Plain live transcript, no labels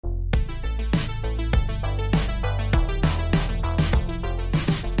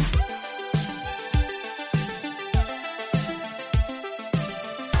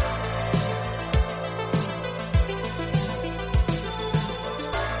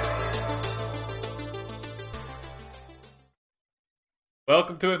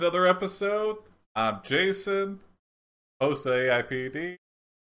Welcome to another episode. I'm Jason, host of AIPD.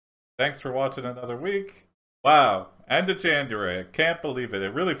 Thanks for watching another week. Wow, end of January. I can't believe it.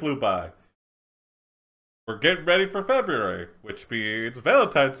 It really flew by. We're getting ready for February, which means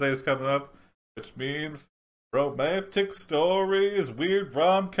Valentine's Day is coming up, which means romantic stories, weird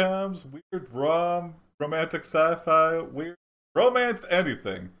rom-coms, weird romantic sci-fi, weird romance,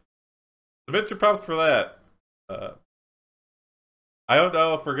 anything. Submit your props for that. I don't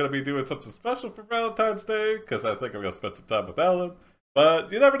know if we're going to be doing something special for Valentine's Day, because I think I'm going to spend some time with Ellen. But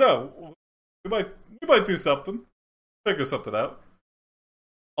you never know. We might do something. Figure something out.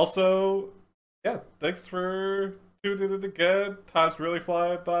 Also, yeah, thanks for tuning in again. Time's really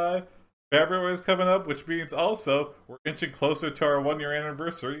flying by. February is coming up, which means also we're inching closer to our 1-year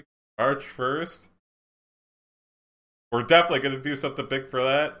anniversary, March 1st. We're definitely going to do something big for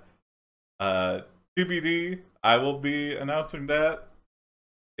that. TBD, I will be announcing that.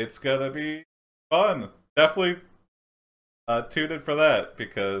 It's gonna be fun. Definitely tune in for that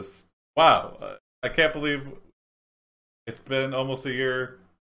because, wow, I can't believe it's been almost a year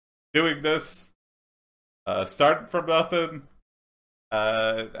doing this. Starting from nothing,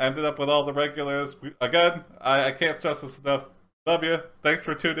 ended up with all the regulars. Again, I can't stress this enough. Love you. Thanks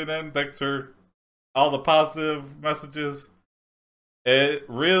for tuning in. Thanks for all the positive messages. It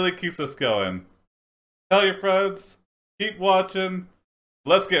really keeps us going. Tell your friends. Keep watching.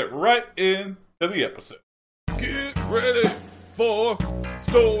 Let's get right into the episode. Get ready for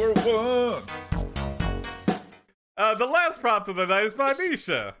Store One. The last prompt of the night is by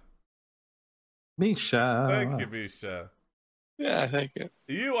Misha. Misha. Thank you, Misha. Yeah, thank you.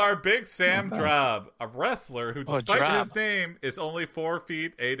 You are Big Sam Drob, a wrestler who, despite his name, is only 4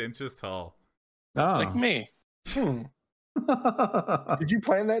 feet 8 inches tall. Oh. Like me. Did you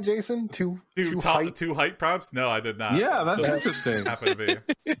plan that, Jason? Two height prompts? No, I did not. Yeah, that's interesting. Happened to be.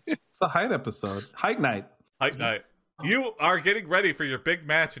 It's a height episode. Height night. Height night. You are getting ready for your big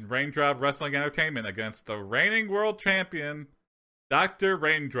match in Raindrop Wrestling Entertainment against the reigning world champion, Dr.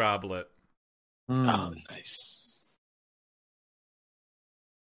 Raindroplet. Oh, nice.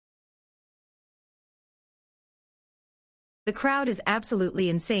 The crowd is absolutely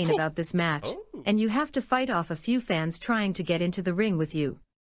insane about this match, and you have to fight off a few fans trying to get into the ring with you.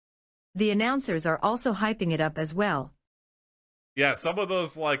 The announcers are also hyping it up as well. Yeah, some of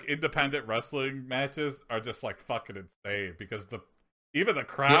those like independent wrestling matches are just like fucking insane because even the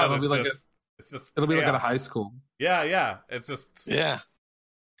crowd is just it'll be like at a high school. Yeah, it's just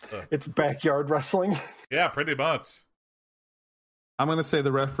It's backyard wrestling. Yeah, pretty much. I'm gonna say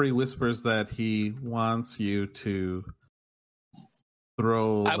the referee whispers that he wants you to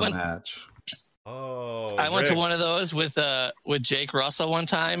throw the match. Oh, I went to one of those with Jake Russell one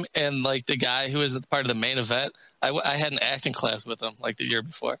time, and like the guy who was part of the main event, I had an acting class with him like the year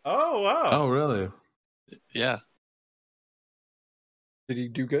before. Oh wow! Oh really? Yeah. Did he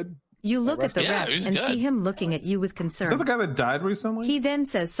do good? You look at the ref and good. see him looking at you with concern. Is that the guy that died recently? He then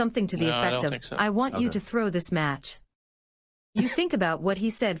says something to the effect of, so. I want you to throw this match. You think about what he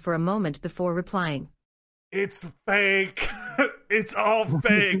said for a moment before replying. It's fake. It's all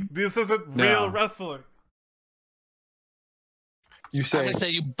fake. This isn't real wrestling. You say? I'm gonna say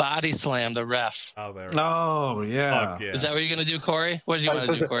you body slam the ref. Oh, there. Oh yeah. Yeah. Is that what you're gonna do, Corey? What did you want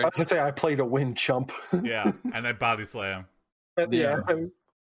to do, Corey? I was gonna say I played a win, chump. Yeah, and then body slam. Yeah.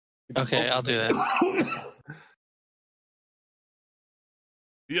 Okay, I'll do that.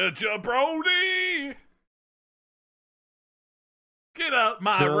 You jabroni! Get out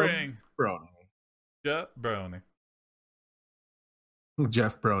my ring. Brony. Jabroni.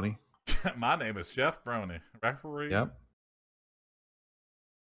 Jeff Brony. My name is Jeff Brony. Referee. Yep.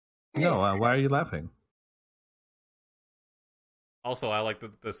 No, why are you laughing? Also, I like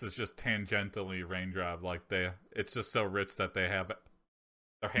that this is just tangentially Raindrop. Like it's just so rich that they have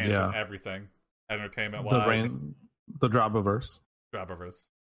their hands on everything, entertainment wise. The Drobiverse. Drobiverse.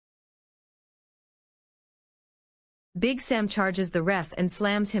 Big Sam charges the ref and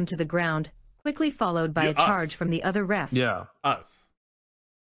slams him to the ground, quickly followed by a charge from the other ref. Yeah, us.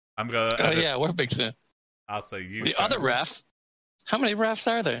 I'm gonna. Oh yeah, we're Big Sam. I'll say you. The other ref. How many refs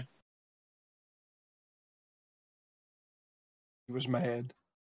are there? He was mad.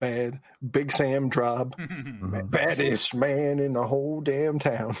 Bad. Big Sam Drob. Baddest man in the whole damn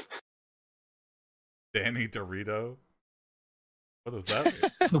town. Danny Dorito. What does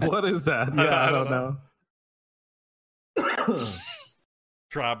that mean? What is that? Yeah, I don't know.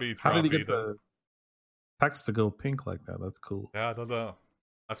 Trobby. How did he get the text to go pink like that? That's cool. Yeah, I don't know.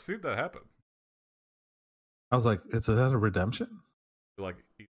 I've seen that happen. I was like, is that a redemption? Like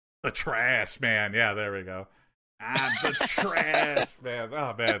the trash man. Yeah, there we go. I'm the trash, man.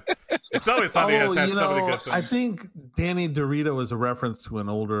 Oh, man. It's always Sunny has had so many good things. I think Danny Dorito is a reference to an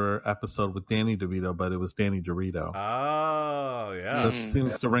older episode with Danny DeVito, but it was Danny Dorito. Oh, yeah. That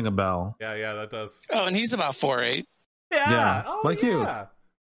seems to ring a bell. Yeah, that does. Oh, and he's about 4'8". Yeah. Oh, like you.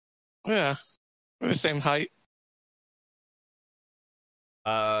 Yeah. We're the same height.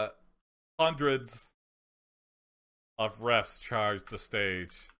 Hundreds of refs charged the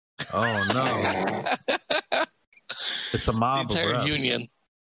stage. Oh, no. It's a mob. The entire of refs. union.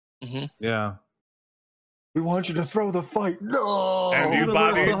 Mm-hmm. Yeah. We want you to throw the fight. No. And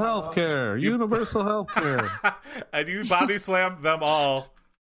Universal healthcare. Universal healthcare. And you body slam them all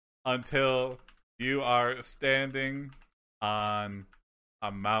until you are standing on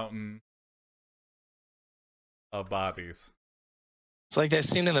a mountain of bodies. It's like that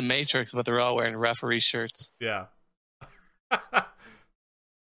scene in The Matrix, but they're all wearing referee shirts. Yeah.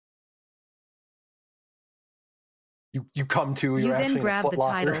 You come to. You You're then actually grab in a the Foot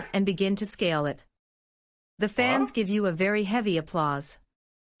Locker. title and begin to scale it. The fans give you a very heavy applause.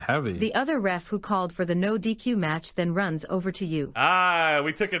 Heavy. The other ref who called for the no DQ match then runs over to you.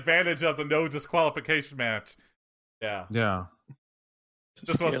 We took advantage of the no disqualification match. Yeah. Yeah.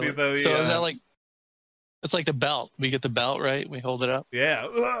 This must be the. So is that like? It's like the belt. We get the belt, right? We hold it up. Yeah.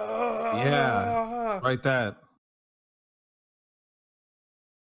 Yeah. Right that.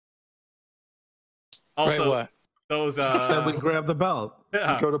 Also, right what? Those. Then we grab the belt.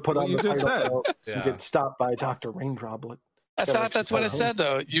 Yeah. You go to put What on you the just title said. belt, Yeah. You get stopped by Dr. Raindroplet. I Gotta thought let that's you what go it home. said,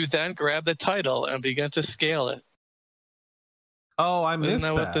 though. You then grab the title and begin to scale it. Oh, I Isn't missed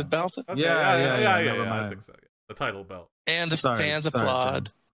that what the belt is? Okay, Yeah, never I mind. think so. Yeah. The title belt. And the Sorry, fans sorry, applaud.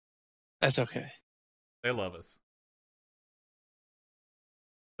 Tim. That's okay. They love us.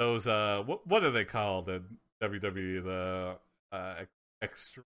 Those what are they called in WWE? The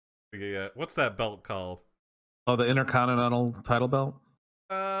extra. What's that belt called? Oh, the Intercontinental title belt?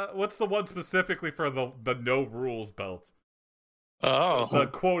 What's the one specifically for the no rules belt? Oh. The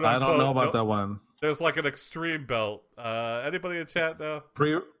quote. I don't know about that one. There's like an extreme belt. Anybody in chat know?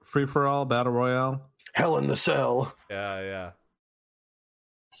 Free for all battle royale. Hell in the Cell. Yeah.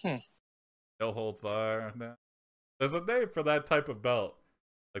 No holds bar. No. There's a name for that type of belt.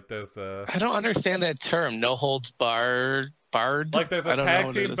 Like there's I don't understand that term. No holds barred. like there's a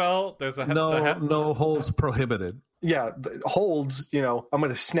tag team belt. There's a no holds prohibited. Yeah, holds, I'm going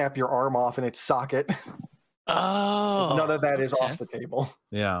to snap your arm off in its socket. Oh. None of that is off the table.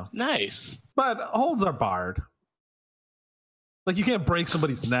 Yeah. Nice. But holds are barred. Like you can't break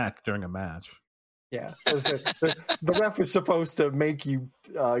somebody's neck during a match. Yeah. The ref is supposed to make you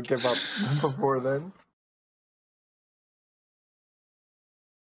give up before then.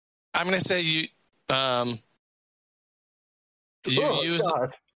 I'm going to say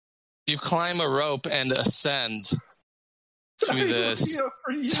you climb a rope and ascend to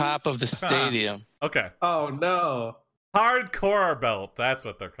the top of the stadium. Okay. Oh no. Hardcore belt. That's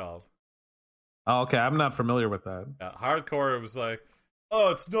what they're called. Oh, okay, I'm not familiar with that. Yeah, hardcore. It was like,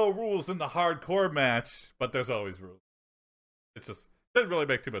 oh, it's no rules in the hardcore match, but there's always rules. It just doesn't really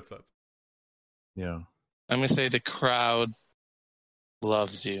make too much sense. Yeah. I'm going to say the crowd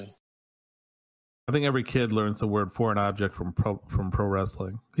loves you. I think every kid learns the word foreign object from pro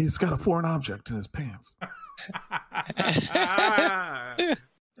wrestling. He's got a foreign object in his pants.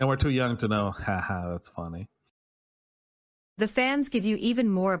 And we're too young to know. Haha, that's funny. The fans give you even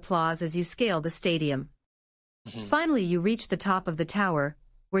more applause as you scale the stadium. Mm-hmm. Finally, you reach the top of the tower,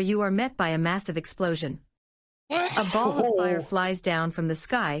 where you are met by a massive explosion. What? A ball of fire flies down from the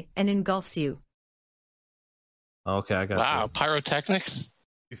sky and engulfs you. Okay, I got Wow, this. pyrotechnics?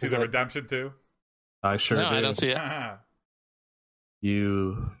 You see the redemption too? I sure No, do. I don't see it.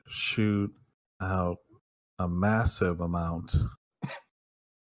 You shoot out a massive amount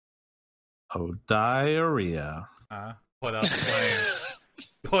of diarrhea. Put out the flames.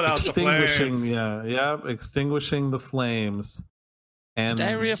 Put out the flames. Extinguishing the flames. And Is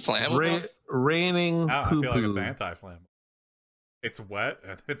diarrhea flammable? Raining I feel like it's poo-poo anti-flammable. It's wet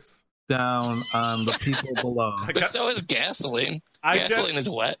and it's down on the people below. But so is gasoline. Gasoline is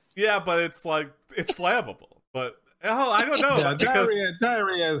wet. Yeah, but it's like it's flammable. But I don't know Yeah, because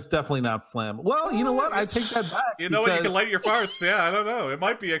diarrhea is definitely not flammable. Well, you know what? I take that back. you know what, you can light your farts. Yeah, I don't know. It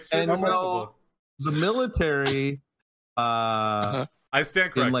might be extremely flammable. The military, I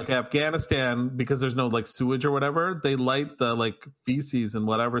stand corrected. in like Afghanistan, because there's no like sewage or whatever, they light the like feces and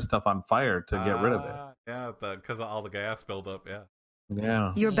whatever stuff on fire to get rid of it. Yeah, because of all the gas buildup. Yeah.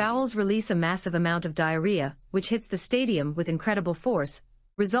 Yeah. Your bowels release a massive amount of diarrhea, which hits the stadium with incredible force,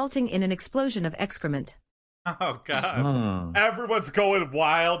 resulting in an explosion of excrement. Oh God! Everyone's going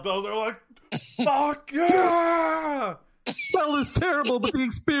wild though. They're like, Fuck yeah! Well, it's terrible, but the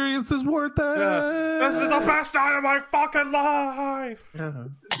experience is worth it. Yeah. This is the best night of my fucking life. Yeah.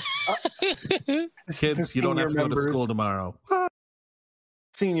 Kids, you don't have to go to school tomorrow.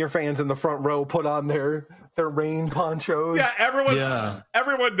 Senior fans in the front row put on their rain ponchos. Yeah,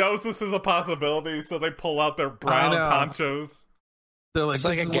 everyone knows this is a possibility, so they pull out their brown ponchos. They're like, It's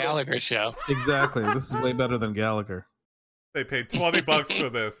like a Gallagher show. Exactly. This is way better than Gallagher. They paid $20 for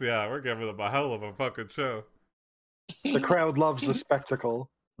this. Yeah, we're giving them a hell of a fucking show. The crowd loves the spectacle.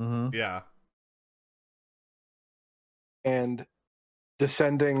 Mm-hmm. Yeah. And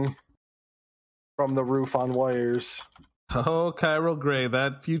descending from the roof on wires. Oh, Cairo Gray,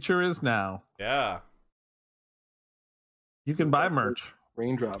 that future is now. Yeah. You can buy merch.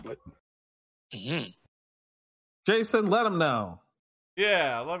 Raindroplet. Mm-hmm. Jason, let them know.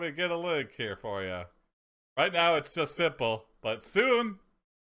 Yeah, let me get a link here for you. Right now it's just simple, but soon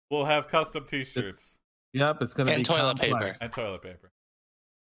we'll have custom t-shirts. It's going to be And toilet complex. paper. And toilet paper.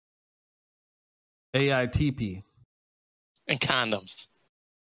 AITP. And condoms.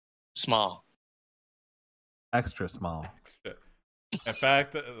 Small. Extra small. In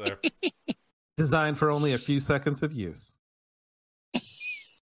fact, they're Designed for only a few seconds of use.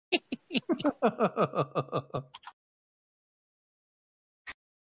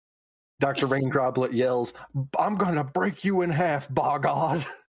 Dr. Raindroplet yells, "I'm gonna break you in half, bogod."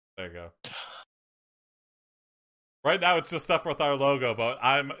 there you go. Right now it's just stuff with our logo, but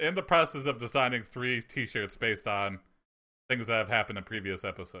I'm in the process of designing 3 t-shirts based on things that have happened in previous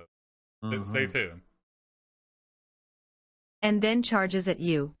episodes. Mm-hmm. Stay tuned. And then charges at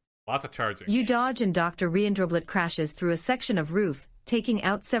you. Lots of charging. You dodge and Dr. Raindroplet crashes through a section of roof, taking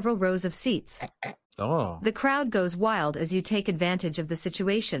out several rows of seats. Oh. The crowd goes wild as you take advantage of the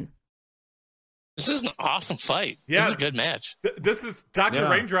situation. This is an awesome fight. Yeah. This is a good match. This is Dr. Yeah.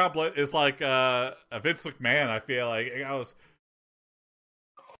 Raindroplet is like a Vince McMahon. I feel like he goes,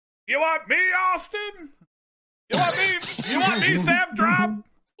 "You want me, Austin? You want me? You want me, Sam Drop?"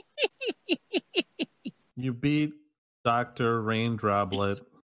 You beat Dr. Raindroplet.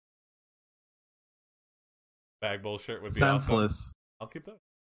 Bag bullshit would be Senseless. awesome. I'll keep that.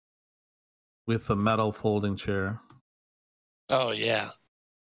 With a metal folding chair. Oh, yeah.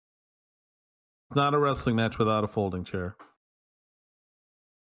 It's not a wrestling match without a folding chair.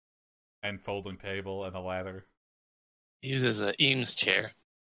 And folding table and a ladder. He uses a Eames chair.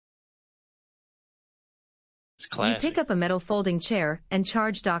 It's You classic. pick up a metal folding chair and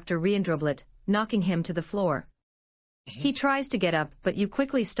charge Dr. Raindroplet, knocking him to the floor. He tries to get up, but you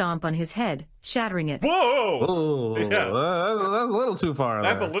quickly stomp on his head, shattering it. Whoa! Oh, Yeah. that's a little too far.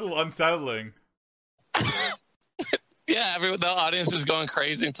 That's there. a little unsettling. Yeah, the audience is going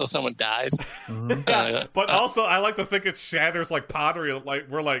crazy until someone dies. Mhm. Yeah, but also I like to think it shatters like pottery. Like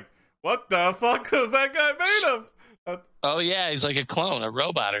we're like, what the fuck was that guy made of? Oh, yeah, he's like a clone, a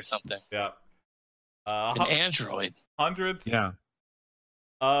robot or something. Yeah. An android. Hundreds Yeah.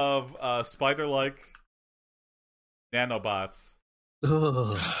 of spider-like nanobots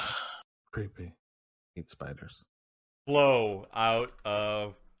Ugh. Creepy. Hate spiders. flow out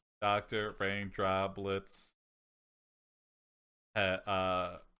of Dr. Raindroplet's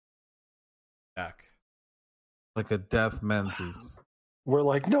neck. Like a death Menzies. We're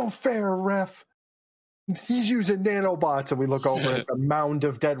like, "No fair, ref. He's using nanobots." And we look over at the mound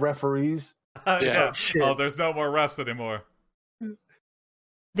of dead referees. Yeah. Shit. Oh, there's no more refs anymore.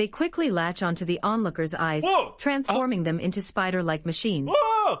 They quickly latch onto the onlookers' eyes, Whoa! transforming them into spider-like machines.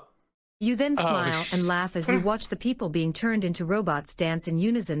 Whoa! You then Oh, smile and laugh as you watch the people being turned into robots dance in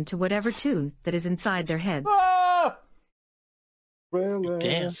unison to whatever tune that is inside their heads. Ah! Well,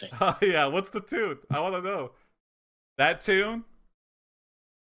 Dancing. Oh, yeah, what's the tune? I want to know. That tune?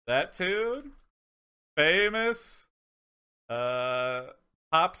 That tune? Famous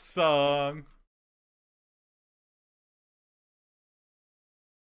pop song.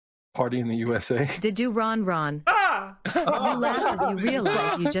 Party in the USA. Did do Ron Ron. Ah! You laugh as you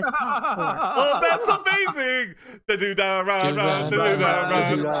realize you just popped for. Oh, that's amazing! Da-do-da-run-run.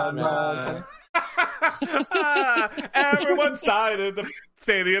 Everyone's dying in the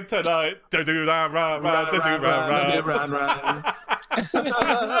stadium tonight. Da-do-da-run-run, da-do-run-run.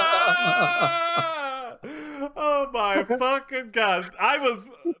 Oh my fucking god. I was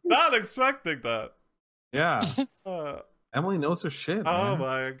not expecting that. Yeah. Uh, Emily knows her shit. oh Man.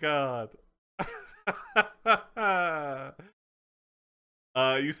 my god.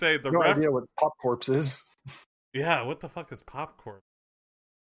 You say the No ref. idea what Pop Corpse is. Yeah, what the fuck is popcorn?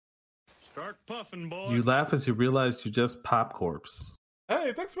 Start puffing, boy. You laugh as you realize you just pop corpse.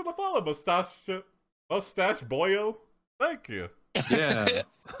 Hey, thanks for the follow, mustache boyo. Thank you. Yeah.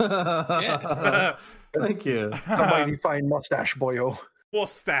 Yeah. Thank you. It's a mighty fine mustache, boyo.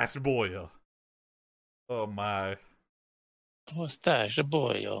 Mustache boy. Oh my. Mustache, a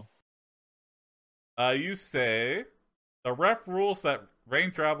boy, yo. You say the ref rules that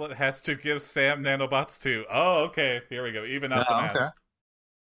Rain Droplet has to give Sam nanobots too. Oh, okay. Here we go. Even out the match. Okay.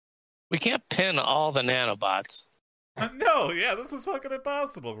 We can't pin all the nanobots. No, yeah, this is fucking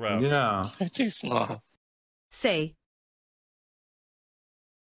impossible, bro. Yeah. They're too small. Say.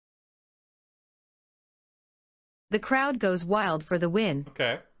 The crowd goes wild for the win.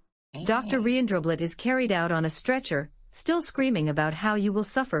 Okay. Dr. Riandroblet is carried out on a stretcher, still screaming about how you will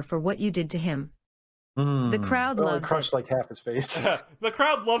suffer for what you did to him. The crowd Well, it loves crushed it. like half his face. The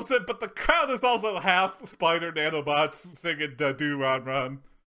crowd loves it, but the crowd is also half spider nanobots singing "Da Do Run Run."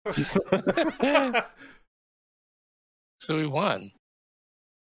 So we won.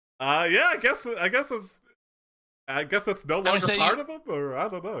 Yeah, I guess it's no longer say part you- of them, or I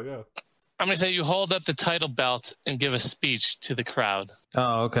don't know. Yeah. I'm going to say you hold up the title belt and give a speech to the crowd.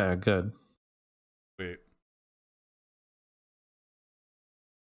 Oh, okay, good. Wait.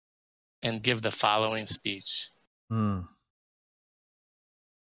 And give the following speech. Hmm.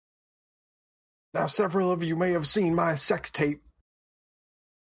 Now, several of you may have seen my sex tape.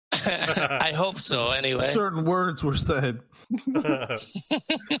 I hope so, anyway. Certain words were said. The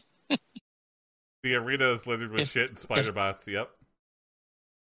arena is littered with shit and spider bots. Yep.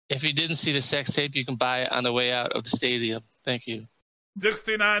 If you didn't see the sex tape, you can buy it on the way out of the stadium. Thank you.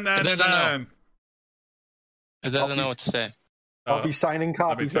 $69.99. It doesn't know what to say. I'll be signing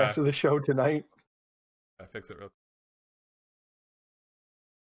copies try. after the show tonight. I fix it real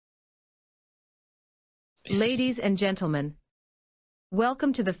Yes. Ladies and gentlemen,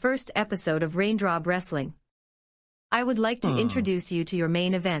 welcome to the first episode of Raindrop Wrestling. I would like to introduce you to your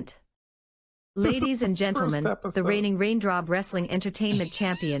main event. Ladies and gentlemen, the reigning Raindrop Wrestling Entertainment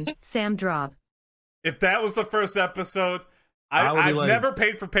Champion, Sam Drob. If that was the first episode, I would be I've like- never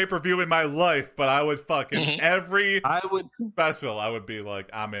paid for pay-per-view in my life, but I would fucking every I would. special, I would be like,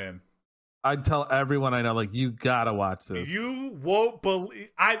 I'm in. I'd tell everyone I know, like, you gotta watch this. You won't believe.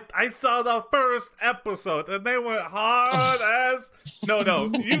 I saw the first episode and they went hard as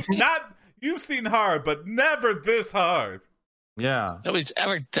no. You've seen hard, but never this hard. Yeah. Nobody's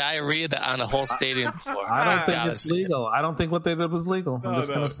ever diarrheaed on a whole stadium before. I don't think Gotta it's see it. legal. I don't think what they did was legal. I'm just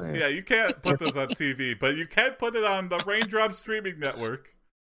No. gonna say. Yeah, It. you can't put this on TV, but you can put it on the Raindrop streaming network.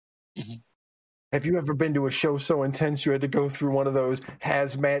 Have you ever been to a show so intense you had to go through one of those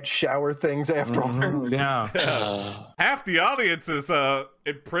hazmat shower things afterwards? Mhm, yeah. Half the audience is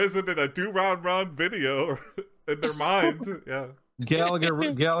imprisoned in a do-round-run video in their mind. Yeah. Gallagher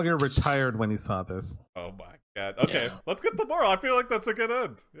retired when he saw this. Oh my god. Okay, Yeah. let's get to more. I feel like that's a good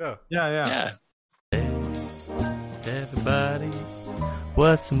end. Yeah. Yeah. Everybody,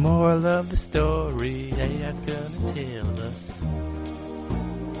 what's the moral of the story? AI's gonna tell us.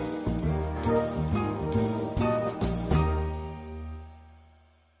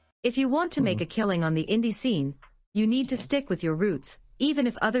 If you want to make a killing on the indie scene, you need to stick with your roots, even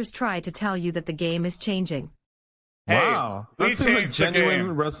if others try to tell you that the game is changing. Hey, Wow. we That seems like changed the genuine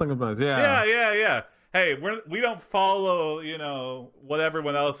game. wrestling advice. Yeah. Yeah. Hey, we don't follow, what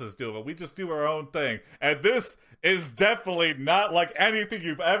everyone else is doing. We just do our own thing. And this is definitely not like anything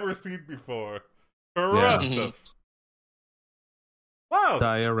you've ever seen before. Trust us. Wow.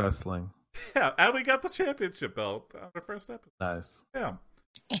 Dia Wrestling. Yeah, and we got the championship belt on our first episode. Nice. Yeah.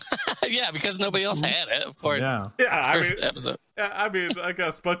 Yeah, because nobody else had it, of course. Yeah. Yeah, First episode. I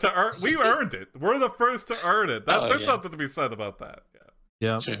guess, but we earned it. We're the first to earn it. There's something to be said about that.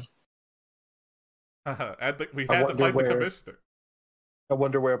 Yeah. True. And we I had to wonder fight the where- commissioner. I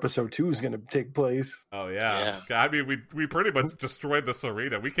wonder where episode 2 is going to take place. Oh yeah. I mean, we pretty much destroyed this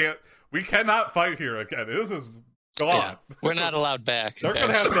arena. We cannot fight here again. This is gone. Yeah. We're not allowed back. They're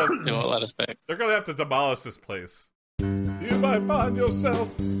gonna have actually. to- They won't let us back. They're gonna have to demolish this place. You might find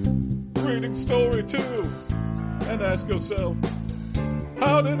yourself reading story 2 and ask yourself,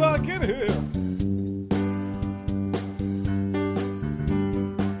 how did I get here?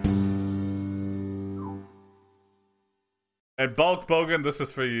 And Bulk Bogan, this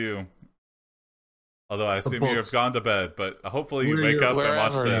is for you. Although I assume you have gone to bed, but hopefully you wake up and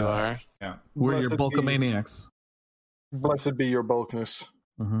watch Wherever you this. are. Yeah. We're your Blessed be- Bulkamaniacs. Blessed be your bulkness.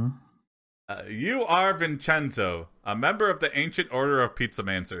 Mm-hmm. You are Vincenzo, a member of the Ancient Order of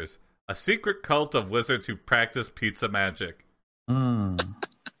Pizzamancers, a secret cult of wizards who practice pizza magic. Mm.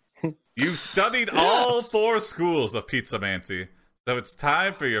 You've studied all 4 schools of pizzamancy, so it's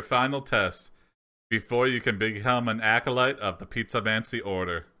time for your final test before you can become an acolyte of the Pizzamancy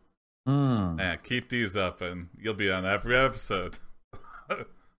Order. Yeah, keep these up, and you'll be on every episode.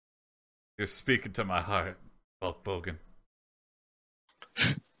 You're speaking to my heart, Bulk Bogan.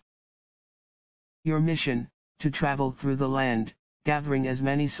 Your mission, to travel through the land, gathering as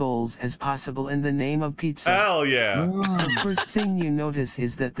many souls as possible in the name of pizza. Hell yeah! The first thing you notice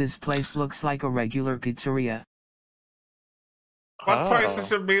is that this place looks like a regular pizzeria. What prices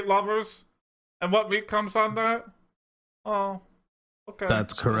should meat lovers? And what meat comes on that? Oh, okay.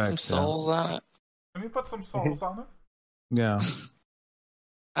 That's correct. Some souls on it. Can you put some souls on it? Yeah.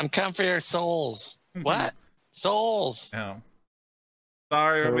 I'm coming for your souls. What? Souls. Yeah.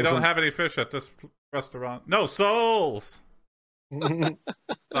 Sorry, we don't have any fish at this restaurant. No souls!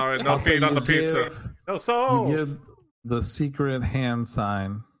 Sorry, no feet on the pizza. No souls! You give the secret hand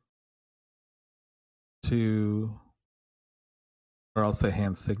sign to, or I'll say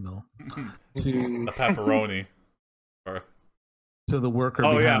hand signal, to the pepperoni. Or to the worker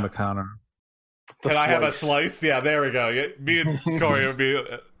behind the counter. Can I have a slice? Yeah, there we go. Yeah, me and Corey would be...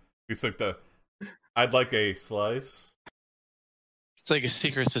 He's like I'd like a slice. It's like a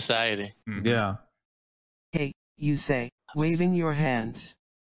secret society. Mm-hmm. Yeah. Hey, you say, waving your hands.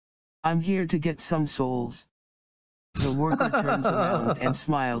 I'm here to get some souls. The worker turns around and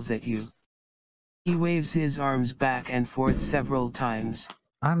smiles at you. He waves his arms back and forth several times.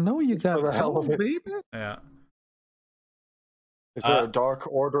 I know you got souls, baby. Yeah. Is there a dark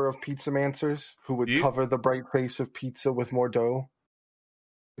order of pizza-mancers who would cover the bright face of pizza with more dough?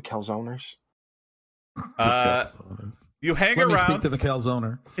 The calzoners? You hang Let around. me speak to the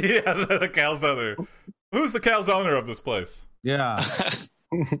calzoner. Yeah, the calzoner. Who's the calzoner of this place? Yeah.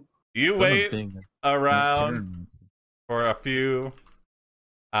 You wait around for a few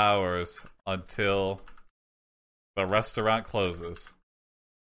hours until the restaurant closes.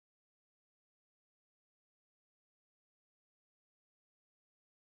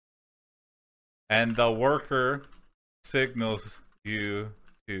 And the worker signals you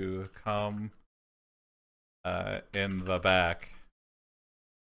to come in the back.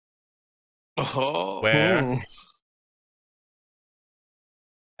 Where,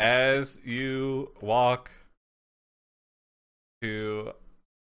 as you walk to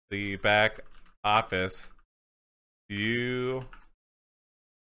the back office, you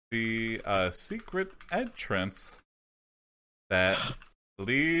see a secret entrance that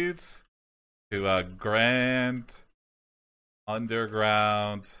leads to a grand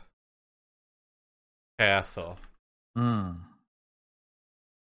underground castle.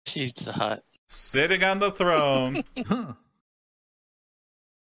 Pizza Hut. Sitting on the throne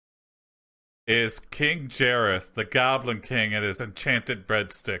is King Jareth, the Goblin King, and his enchanted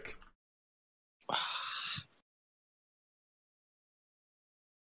breadstick.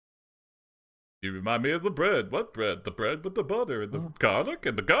 You remind me of the bread. What bread? The bread with the butter and the garlic,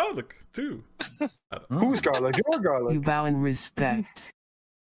 and the garlic, too. Who's garlic? Your garlic. You bow in respect.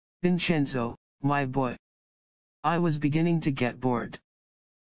 Vincenzo, my boy. I was beginning to get bored.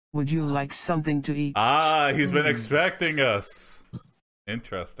 Would you like something to eat? Ah, he's been expecting us.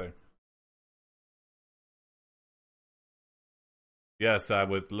 Interesting. Yes, I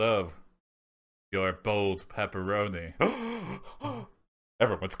would love your bold pepperoni.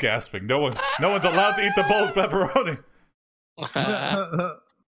 Everyone's gasping. No one's allowed to eat the bold pepperoni.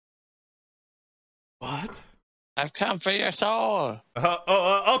 What? I've come for your soul.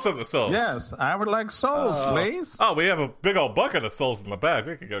 Also the souls. Yes, I would like souls, please. Oh, we have a big old bucket of souls in the back.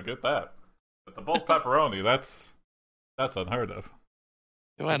 We could go get that. But the bold pepperoni, that's unheard of.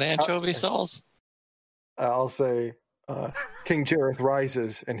 You want anchovy souls? I'll say, King Jareth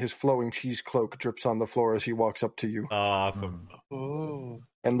rises and his flowing cheese cloak drips on the floor as he walks up to you. Awesome.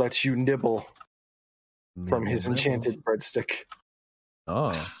 And lets you nibble from his enchanted breadstick.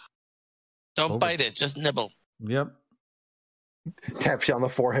 Oh. Don't bite it, just nibble. Yep. Taps you on the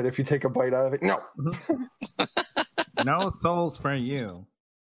forehead if you take a bite out of it. No. No souls for you.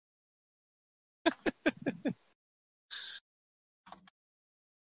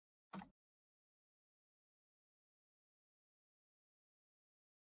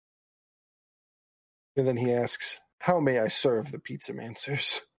 And then he asks, how may I serve the pizza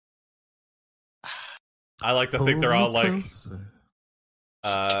mancers? I like to think they're all like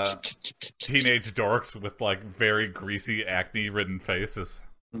teenage dorks with like very greasy acne-ridden faces.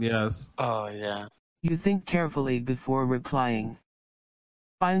 Yes. Oh, yeah. You think carefully before replying.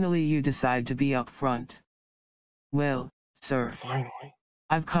 Finally, you decide to be upfront. Well, sir. Finally.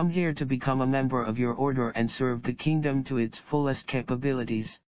 I've come here to become a member of your order and serve the kingdom to its fullest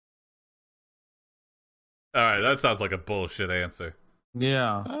capabilities. Alright, that sounds like a bullshit answer.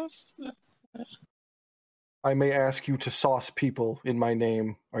 Yeah. I may ask you to sauce people in my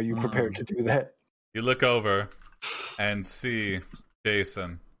name. Are you prepared to do that? You look over and see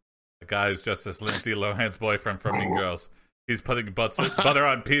Jason, the guy who's just as Lindsay Lohan's boyfriend from Mean Girls. He's putting butter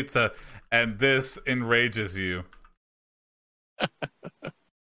on pizza, and this enrages you.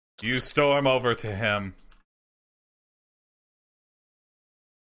 You storm over to him.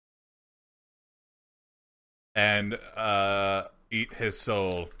 And eat his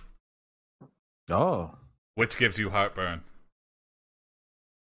soul. Oh. Which gives you heartburn.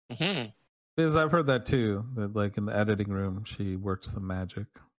 Mm-hmm. Because I've heard that too. That like in the editing room, she works the magic.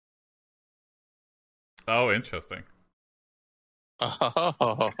 Oh, interesting.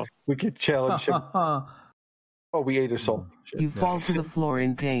 Oh. We could challenge him. We ate his soul. You fall to the floor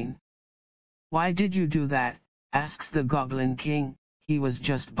in pain. Why did you do that? Asks the Goblin King. He was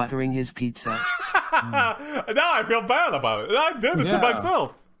just buttering his pizza. Now I feel bad about it. I did it to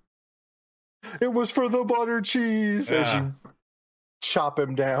myself. It was for the butter cheese. As you chop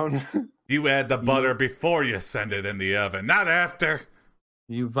him down. You add the butter before you send it in the oven, not after.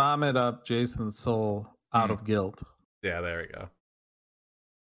 You vomit up Jason's soul out of guilt. Yeah, there we go.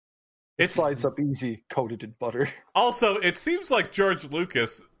 It slides up easy, coated in butter. Also, it seems like George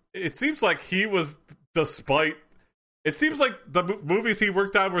Lucas, it seems like he was, it seems like the movies he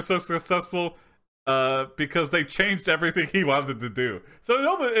worked on were so successful because they changed everything he wanted to do.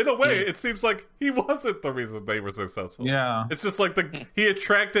 So in a way, it seems like he wasn't the reason they were successful. Yeah. It's just like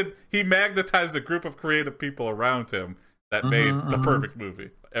he magnetized a group of creative people around him that made the perfect movie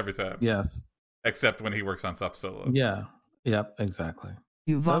every time. Yes. Except when he works on stuff solo. Yeah. Yep, exactly.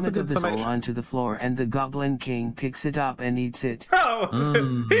 You vomited the soul onto the floor, and the Goblin King picks it up and eats it. Oh,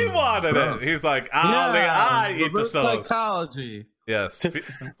 he wanted it. He's like, I eat the soul. Psychology. Yes.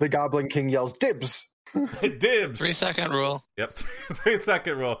 The Goblin King yells, dibs. Dibs. 3-second rule. Yep,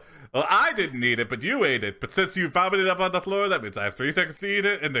 3-second rule. Well, I didn't eat it, but you ate it. But since you vomited up on the floor, that means I have 3 seconds to eat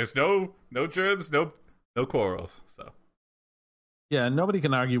it, and there's no germs, no quarrels. So. Yeah, nobody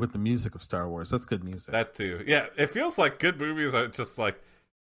can argue with the music of Star Wars. That's good music. That too. Yeah, it feels like good movies are just like,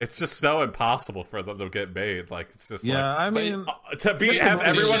 it's just so impossible for them to get made. Like, it's just I mean, have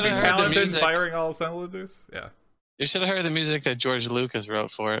everyone be talented, firing all cylinders. Yeah. You should have heard the music that George Lucas wrote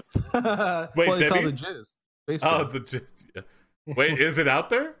for it. Wait, did he? The Jizz. The Jizz. Yeah. Wait, is it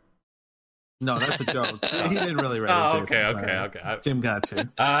out there? No, that's a joke. He didn't really write it. Okay. Jim got you.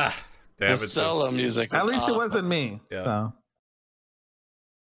 Damn the it. solo music. At least awesome. it wasn't me. Yeah. So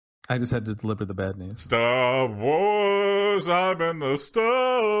I just had to deliver the bad news. Star Wars, I'm in the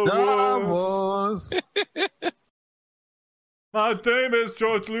Star Wars. My name is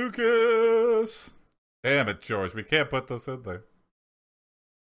George Lucas. Damn it, George. We can't put this in there.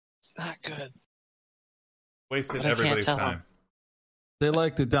 It's not good. Wasted everybody's time. They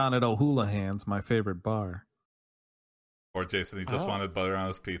liked it down at O'Houlihan's, my favorite bar. Or Jason, he just wanted butter on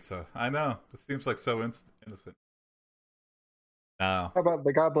his pizza. I know. It seems like so innocent. No. How about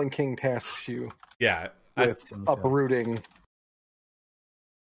the Goblin King tasks you with uprooting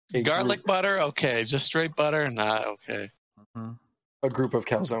garlic butter? Okay. Just straight butter? Nah, okay. A group of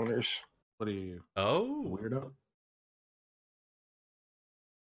calzoners. What are you? Oh. Weirdo?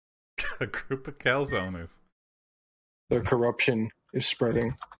 A group of calzoners. Their corruption is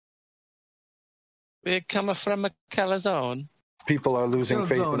spreading. We're coming from a calzone. People are losing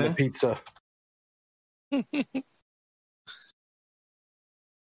faith in the pizza.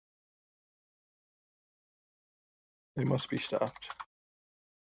 They must be stopped.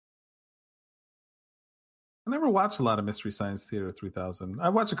 I never watched a lot of Mystery Science Theater 3000. I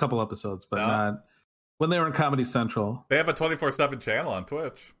watched a couple episodes, but not when they were in Comedy Central. They have a 24/7 channel on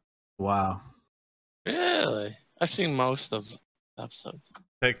Twitch. Wow. Really? I've seen most of the episodes.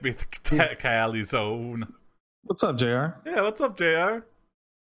 Take me to Cali Zone. What's up, JR? Yeah, what's up, JR?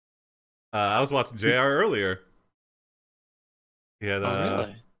 I was watching JR earlier. He had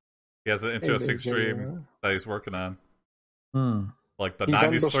really? He has an interesting stream that he's working on. Like the he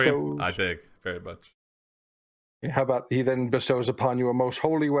 90s stream. I dig very much. How about he then bestows upon you a most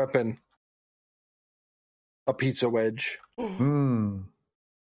holy weapon, a pizza wedge. So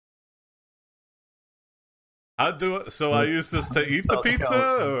I use this to eat the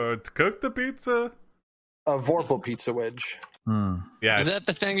pizza or to cook the pizza? A Vorpal pizza wedge. Yeah. Is that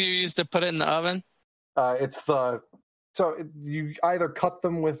the thing you use to put it in the oven? You either cut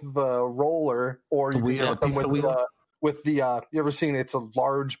them with the roller or you can cut them with the you ever seen it's a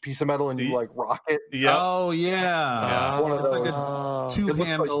large piece of metal and you like rock it? Yep. Oh yeah. One of those. Like a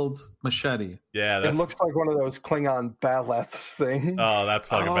two-handled machete. Yeah, it looks like one of those Klingon ballets thing. Oh, that's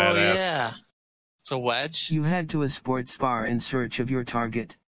fucking badass. Yeah. It's a wedge. You head to a sports bar in search of your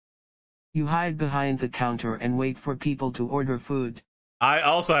target. You hide behind the counter and wait for people to order food. I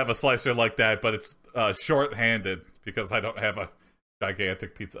also have a slicer like that, but it's short-handed because I don't have a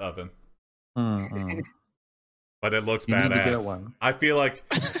gigantic pizza oven. But it looks badass. Need to get one. I feel like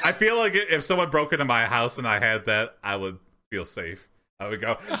if someone broke into my house and I had that, I would feel safe. I would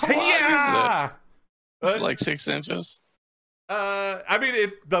go, yeah. It's like 6 inches. I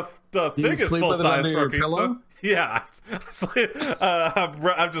mean, the thing is full size for a pizza. Pillow? Yeah,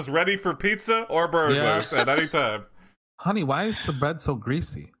 I'm just ready for pizza or burgers at any time. Honey, why is the bread so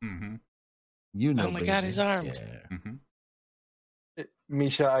greasy? Mm-hmm. You know. Oh my God, he's armed. Yeah. Mm-hmm.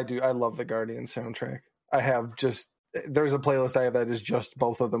 Misha, I love the Guardian soundtrack. I have there's a playlist I have that is just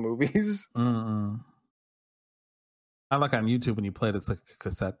both of the movies. I like on YouTube when you play it, it's like a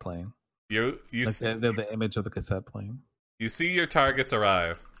cassette playing. You like they're the image of the cassette playing. You see your targets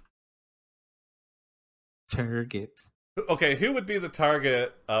arrive. Target. Okay, who would be the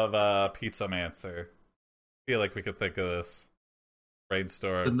target of Pizza Mancer? I feel like we could think of this.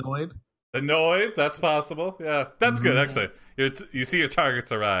 Brainstorm. The Noid? That's possible. Yeah, that's good, actually. You see your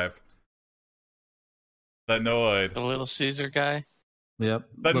targets arrive. The Noid. The Little Caesar guy? Yep.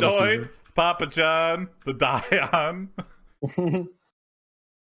 The Little Noid, Caesar. Papa John, the Dion.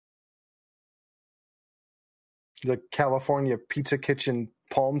 The California Pizza Kitchen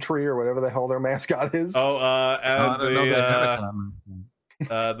Palm Tree or whatever the hell their mascot is. Oh, and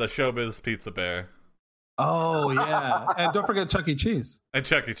the Showbiz Pizza Bear. Oh, yeah. And don't forget Chuck E. Cheese. And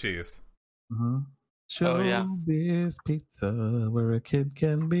Chuck E. Cheese. Mm-hmm. Showbiz Pizza, where a kid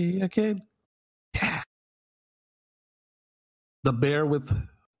can be a kid. Yeah. The bear with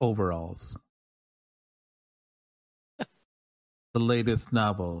overalls. The latest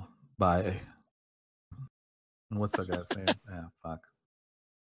novel by... What's that guy's name? Fuck.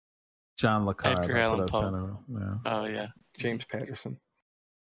 John Le Carre. Edgar Allan Poe. Yeah. Oh, yeah. James Patterson.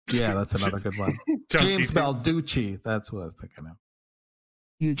 Yeah, that's another good one. James Balducci. That's who I was thinking of.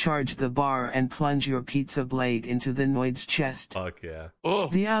 You charge the bar and plunge your pizza blade into the Noid's chest. Fuck yeah. Oh.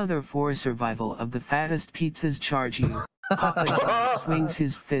 The other four survival of the fattest pizzas charge you. Papa John swings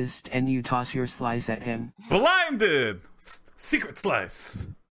his fist and you toss your slice at him. Blinded! Secret slice!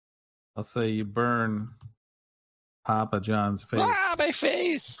 I'll say you burn Papa John's face. Ah, my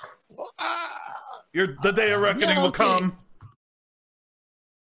face! The day of reckoning will come.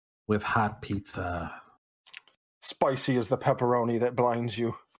 With hot pizza. Spicy as the pepperoni that blinds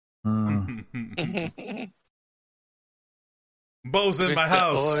you. Bo's in my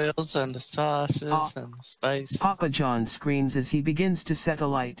house. The oils and the sauces and the spices. Papa John screams as he begins to set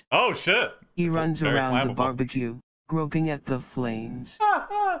alight. Oh, shit. He runs around the barbecue, groping at the flames.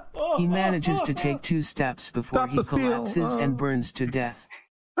 He manages to take 2 steps before he collapses and burns to death.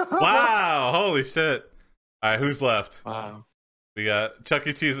 Wow, holy shit. Alright, who's left? Wow. We got Chuck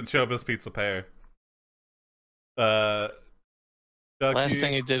E. Cheese and Showbiz Pizza Pair. Last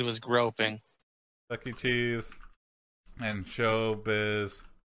thing he did was groping. Chuck E. Cheese and Showbiz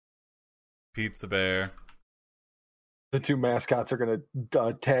Pizza Bear. The 2 mascots are going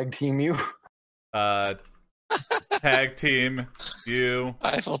to tag team you. Tag team you.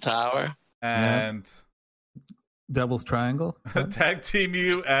 Eiffel Tower. And... Devil's Triangle. Tag team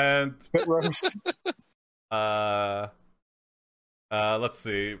you and... let's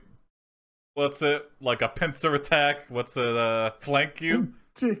see. What's it? Like a pincer attack? What's it? Flank you?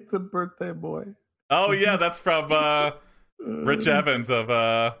 Jake the Birthday Boy. Oh yeah, that's from Rich Evans of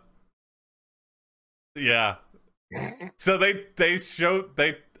yeah. So they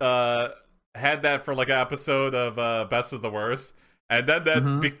had that for like an episode of Best of the Worst, and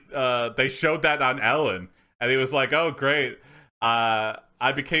then they showed that on Ellen, and he was like, "Oh great, I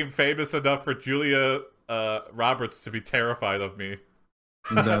became famous enough for Julia Roberts to be terrified of me."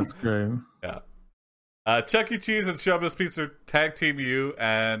 That's great. Yeah. Chuck E. Cheese and Showbiz Pizza tag team you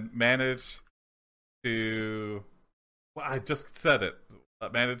and manage to... Well, I just said it.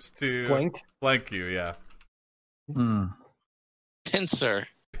 Manage to... Flank you, yeah. Pincer.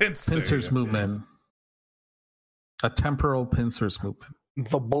 Pincer's movement. A temporal pincer's movement.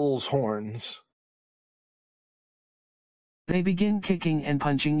 The bull's horns. They begin kicking and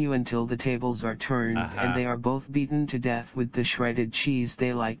punching you until the tables are turned, and they are both beaten to death with the shredded cheese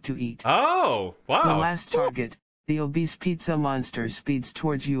they like to eat. Oh, wow. The last target, the obese pizza monster, speeds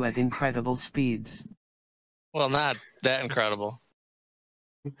towards you at incredible speeds. Well, not that incredible.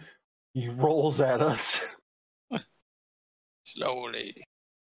 He rolls at us. Slowly.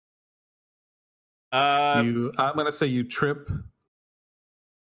 I'm going to say you trip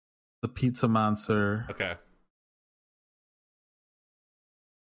the pizza monster. Okay.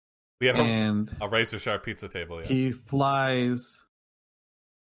 We have a razor sharp pizza table. Yeah. He flies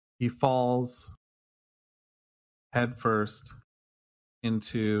he falls head first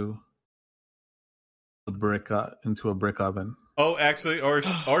into a brick oven. Oh, actually, or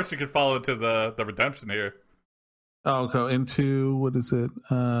she could fall into the redemption here. Oh, go into what is it?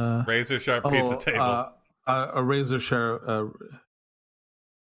 Razor sharp pizza table. A razor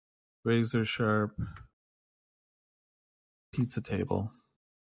sharp pizza table.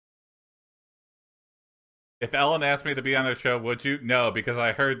 If Ellen asked me to be on her show, would you? No, because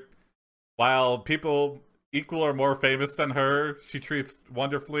I heard while people equal or more famous than her, she treats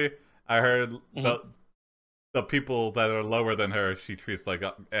wonderfully. I heard the people that are lower than her, she treats like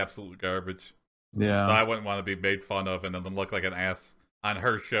absolute garbage. Yeah. So I wouldn't want to be made fun of and then look like an ass on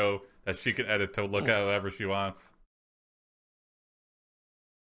her show that she can edit to look however she wants.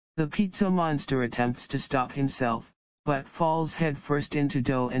 The pizza monster attempts to stop himself, but falls headfirst into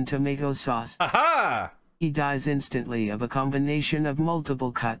dough and tomato sauce. Aha! He dies instantly of a combination of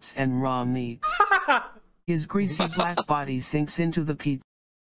multiple cuts and raw meat. His greasy black body sinks into the pizza.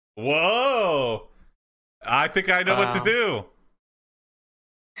 Whoa! I think I know what to do.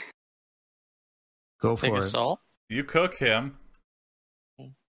 Go for it. Salt. You cook him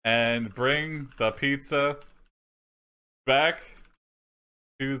and bring the pizza back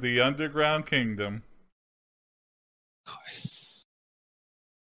to the underground kingdom. Of course.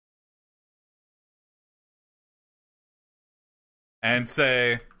 And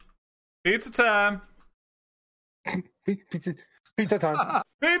say, pizza time. Pizza time.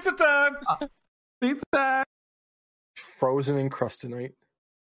 Pizza time. Pizza time. Frozen in crustinite.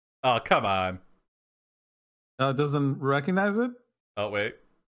 Oh, come on. It doesn't recognize it? Oh, wait.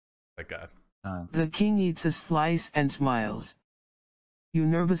 My God. The king eats a slice and smiles. You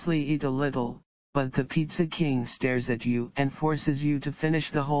nervously eat a little, but the pizza king stares at you and forces you to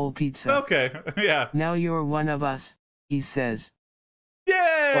finish the whole pizza. Okay, yeah. Now you're one of us, he says.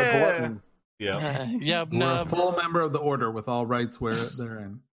 Yeah! Yep, We're a full member of the order with all rights where they're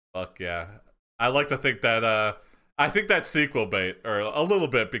in. Fuck yeah. I like to think that, I think that's sequel bait, or a little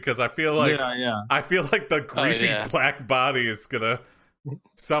bit, because I feel like I feel like the greasy black body is gonna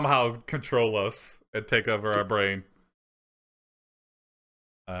somehow control us and take over our brain.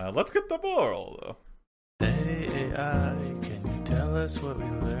 Let's get the moral, though. Hey AI, can you tell us what we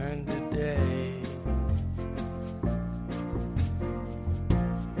learned today?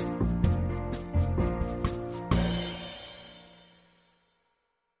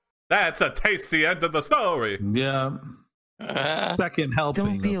 That's a tasty end of the story. Yeah. Second helping.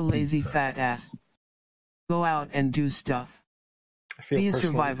 Don't be a lazy fat ass. Go out and do stuff. Be a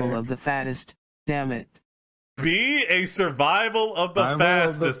survival of the fattest. Damn it. Be a survival of the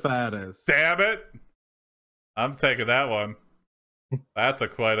fastest. Damn it. I'm taking that one. That's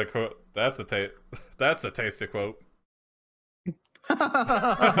quite a quote. That's a tasty quote.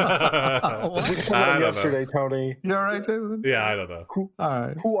 Yesterday, Tony. You all right, Jason? Yeah, I don't know. All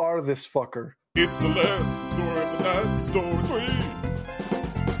right. Who are this fucker? It's the last story of the night, story 3.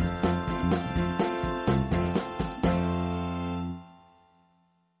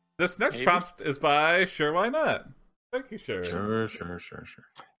 This next prompt is by Sure Why Not. Thank you, Sure. Sure.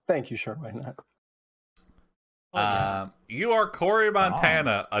 Thank you, Sure Why Not. You are Corey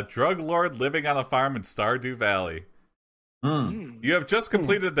Montana, a drug lord living on a farm in Stardew Valley. You have just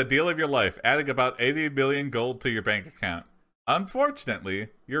completed the deal of your life, adding about 80 million gold to your bank account. Unfortunately,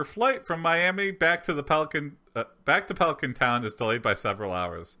 your flight from Miami back to Pelican Town is delayed by several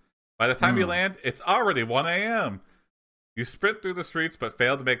hours. By the time you land, it's already 1 a.m. You sprint through the streets, but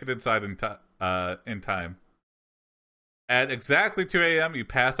fail to make it inside in time. At exactly 2 a.m., you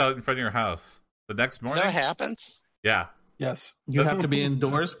pass out in front of your house. The next morning, so that happens. Yeah. Yes. You have to be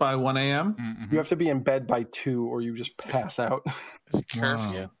indoors by 1 a.m.? Mm-hmm. You have to be in bed by 2 or you just pass out. It's a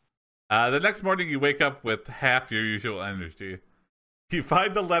curfew. The next morning, you wake up with half your usual energy. You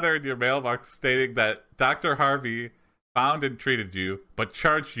find a letter in your mailbox stating that Dr. Harvey found and treated you, but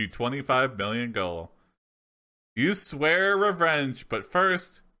charged you 25 million gold. You swear revenge, but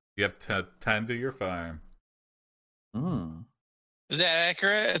first, you have to tend to your farm. Is that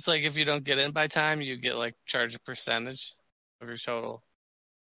accurate? It's like if you don't get in by time, you get like charged a percentage of your total.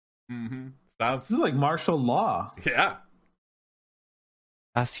 Sounds This is like martial law. Yeah.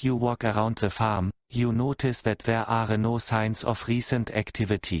 As you walk around the farm, you notice that there are no signs of recent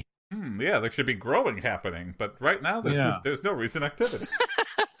activity. Yeah, there should be growing happening, but right now there's no recent activity.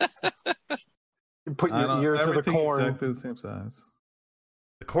 You put your ear to the corn. Exactly the same size.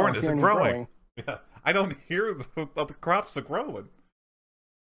 The corn isn't growing. Yeah, I don't hear the crops are growing.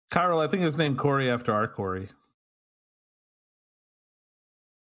 Carl, I think it's named Corey after our Corey.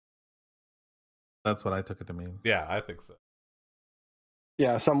 That's what I took it to mean. Yeah, I think so.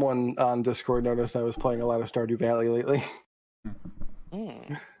 Yeah, someone on Discord noticed I was playing a lot of Stardew Valley lately.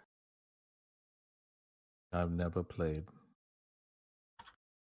 I've never played.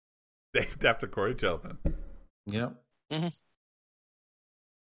 Named after Corey Feldman. Yep.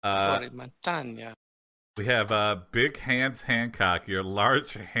 Corey Montana. We have Big Hands Hancock, your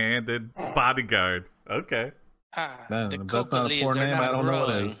large-handed bodyguard. Okay. Man, that's not a poor name. I don't know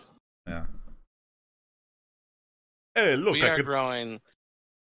what it is. Yeah. Hey, look! We are growing.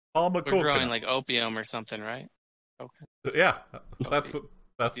 We're growing like opium or something, right? Okay. Yeah, that's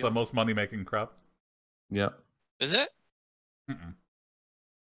the most money-making crop. Yep. Is it? Mm-mm.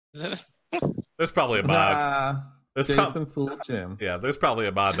 Is it? There's probably a mod. Jason fooled Jim. Yeah, there's probably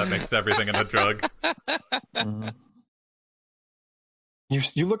a mod that makes everything in a drug. Mm-hmm.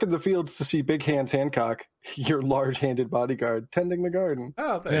 You look in the fields to see Big Hands Hancock, your large-handed bodyguard, tending the garden.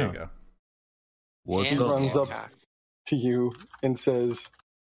 Oh, there you go. He runs up to you and says,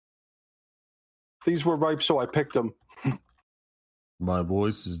 "These were ripe, so I picked them." My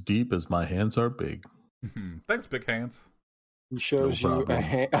voice is deep as my hands are big. Thanks, Big Hands. He shows you a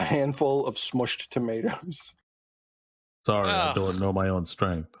handful of smushed tomatoes. Sorry, I don't know my own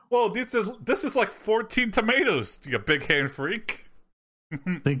strength. Well, this is like 14 tomatoes, you big hand freak.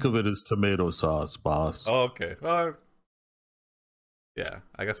 Think of it as tomato sauce, boss. Oh, okay. Yeah,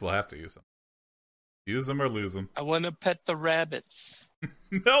 I guess we'll have to use them. Use them or lose them. I want to pet the rabbits.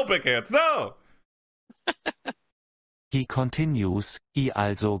 No, Big Hands, no! He continues, I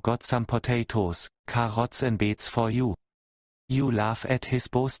also got some potatoes, carrots and beets for you. You laugh at his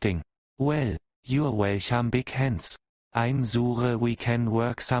boasting. Well, you're welcome, Big Hands. I'm sure we can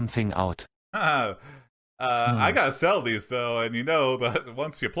work something out. I gotta sell these, though, and you know that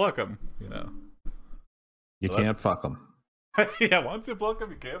once you pluck them, you know. You can't fuck them. Yeah, once you pluck them,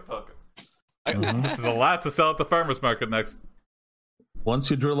 you can't fuck them. This is a lot to sell at the farmer's market next. Once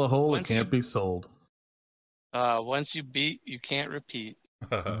you drill a hole, it can't be sold. Once you beat, you can't repeat.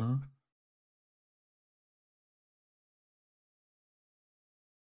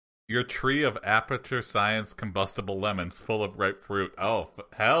 Your tree of Aperture Science combustible lemons full of ripe fruit. Oh,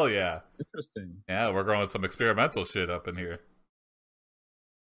 hell yeah. Interesting. Yeah, we're growing some experimental shit up in here.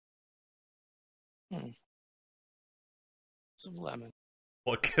 Some lemon.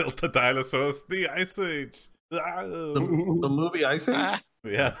 What killed the dinosaurs? The Ice Age. The movie Ice Age?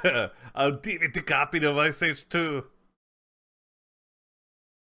 Yeah. I'll DVD copy of Ice Age 2.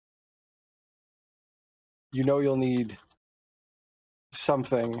 You know you'll need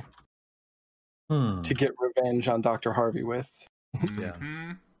something to get revenge on Dr. Harvey with. Yeah.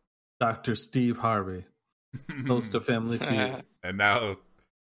 Dr. Steve Harvey, host of Family Feud. And now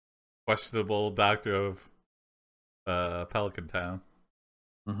questionable doctor of Pelican Town.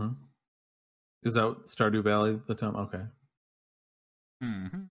 Is that Stardew Valley, the town? Okay.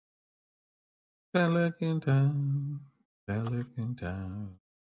 Pelican Town, Pelican Town.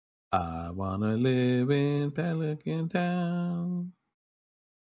 I want to live in Pelican Town.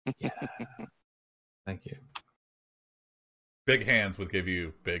 Yeah. Thank you. Big Hands would give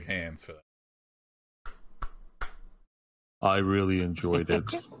you big hands for that. I really enjoyed it.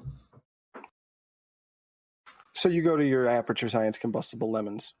 So you go to your Aperture Science combustible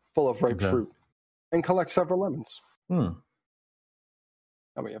lemons, full of ripe fruit, and collect several lemons. Now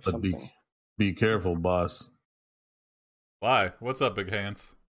we have something. Be careful, boss. Why? What's up, Big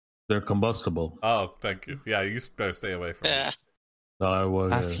Hands? They're combustible. Oh, thank you. Yeah, you better stay away from it.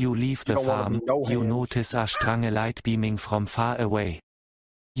 As you leave the farm, you notice a strong light beaming from far away.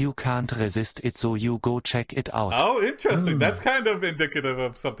 You can't resist it, so you go check it out. Oh, interesting. That's kind of indicative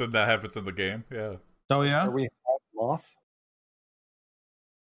of something that happens in the game. Yeah. Oh, yeah? Are we half moth? Is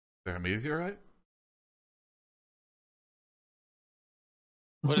there a meteorite?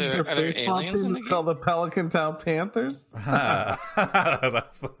 What are there aliens in the game? Called the Pelican Town Panthers?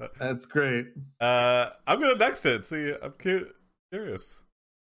 That's great. I'm going to next it. See, I'm curious.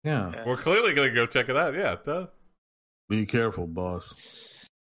 Yeah. Yes. We're clearly going to go check it out. Yeah. Duh. Be careful, boss.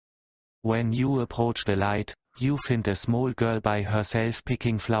 When you approach the light, you find a small girl by herself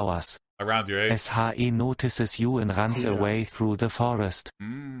picking flowers. Around your age. SHE notices you and runs away through the forest.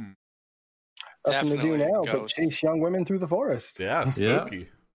 Nothing to do now but chase young women through the forest. Yeah, spooky. Yeah.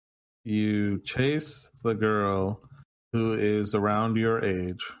 You chase the girl who is around your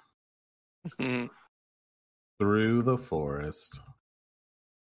age through the forest.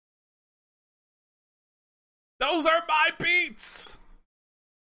 Those are my beats!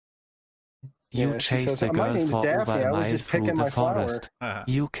 You chase the girl for over a mile through the forest.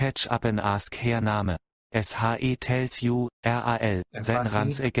 You catch up and ask her Name. SHE tells you RAL, then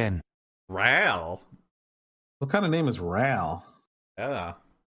runs again. Ral? What kind of name is Ral? Yeah.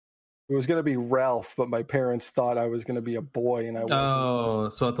 It was going to be Ralph, but my parents thought I was going to be a boy, and I wasn't. Oh,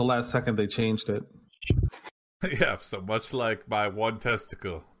 so at the last second they changed it. Yeah, so much like my one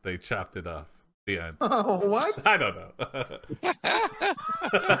testicle, they chopped it off. The end. Oh, what? I don't know.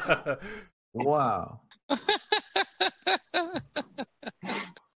 Wow.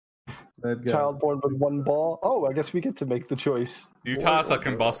 Child born with one ball. Oh, I guess we get to make the choice. You toss a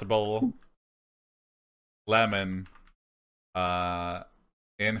combustible lemon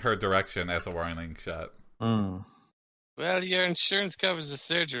in her direction as a warning shot. Mm. Well, your insurance covers the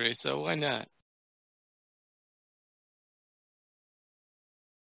surgery, so why not?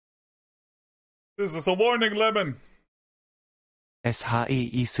 This is a warning, lemon. SHE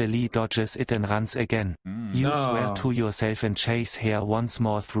easily dodges it and runs again. You swear to yourself and chase her once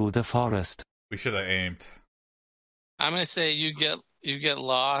more through the forest. We should have aimed. I'm gonna say you get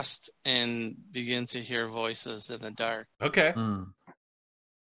lost and begin to hear voices in the dark. Okay.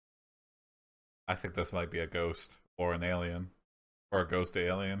 I think this might be a ghost or an alien. Or a ghost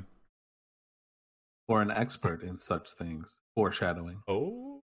alien. Or an expert in such things. Foreshadowing.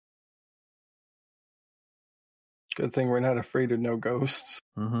 Oh. Good thing we're not afraid of no ghosts.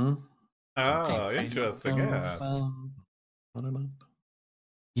 Mm-hmm. Oh, interesting. Yeah. I don't know.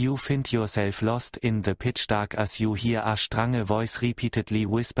 You find yourself lost in the pitch dark as you hear a strange voice repeatedly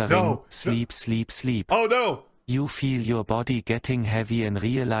whispering, sleep, sleep, sleep. Oh no! You feel your body getting heavy and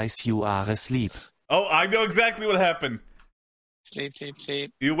realize you are asleep. Oh, I know exactly what happened. Sleep, sleep,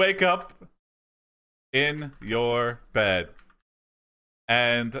 sleep. You wake up in your bed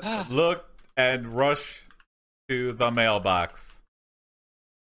and look and rush to the mailbox.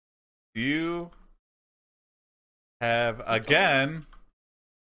 You have again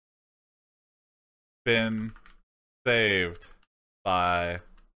been saved by,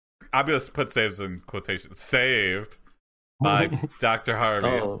 I'm going to put saved in quotations, saved by Dr. Harvey.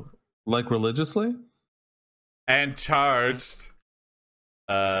 Oh, like religiously? And charged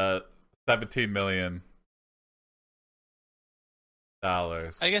 $17 million. I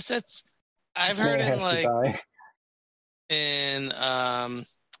guess that's, I've heard in like, in,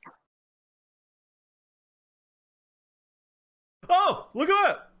 oh, look at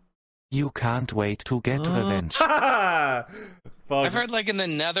that! You can't wait to get revenge. I've heard like in the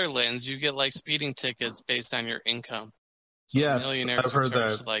Netherlands, you get like speeding tickets based on your income. So yes, millionaires I've heard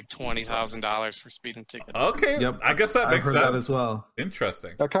charged that. Like $20,000 for speeding tickets. Okay, yep. I guess that makes sense. That as well.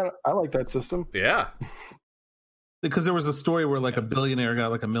 Interesting. I like that system. Yeah, because there was a story where like a billionaire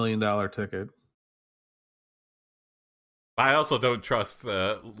got like $1 million ticket. I also don't trust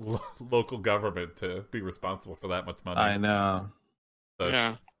local government to be responsible for that much money. I know. So,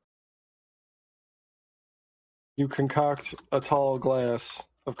 yeah. You concoct a tall glass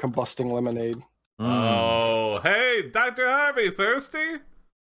of combusting lemonade. Oh, hey, Dr. Harvey, thirsty?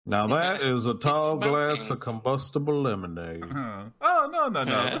 Now that is a tall glass of combustible lemonade. Oh, no.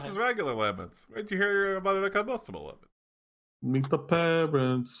 This is regular lemons. Where'd you hear about a combustible lemon? Meet the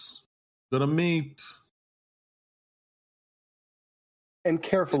parents. Gonna meet. And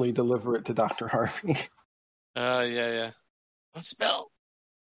carefully deliver it to Dr. Harvey. Yeah. Don't spill.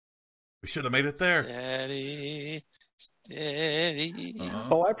 We should have made it there. Steady.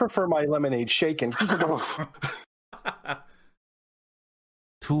 Oh, I prefer my lemonade shaken.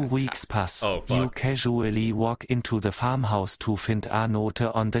 2 weeks pass. Oh, you casually walk into the farmhouse to find a note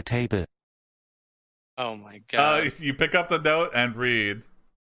on the table. Oh my god. You pick up the note and read.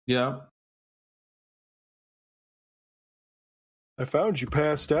 Yeah. I found you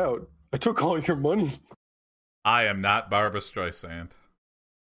passed out. I took all your money. I am not Barbra Streisand.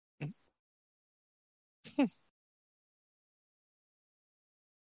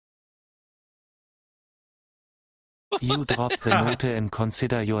 You drop the note and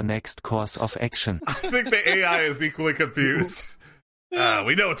consider your next course of action. I think the AI is equally confused.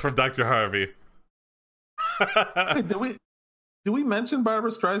 We know it's from Dr. Harvey. Hey, did we mention Barbra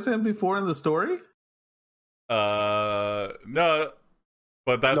Streisand before in the story? No,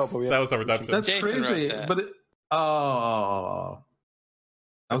 but that was a redemption. That's Jason crazy. wrote that. But I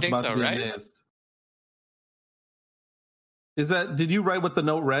was think about so, to be right? missed. Is that? Did you write what the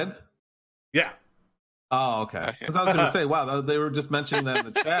note read? Yeah. Oh, okay. Because I was going to say, wow, they were just mentioning that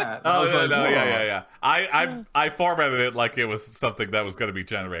in the chat. Oh, was yeah. I formatted it like it was something that was going to be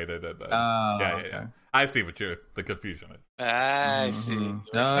generated. And, yeah. I see what the confusion is. I see.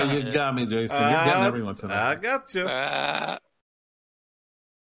 Oh, you got me, Jason. You're getting everyone tonight. I got you.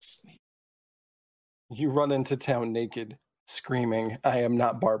 You run into town naked, screaming, I am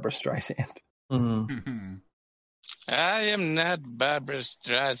not Barbra Streisand. Mm-hmm. I am not Barbra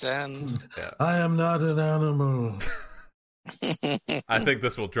Streisand. I am not an animal. I think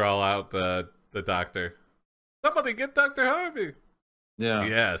this will draw out the doctor. Somebody get Dr. Harvey. Yeah.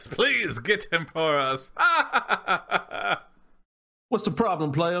 Yes, please get him for us. What's the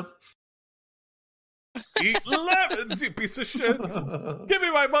problem, player? Eat lemons, you piece of shit. Give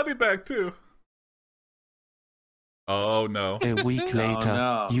me my money back, too. Oh, no. A week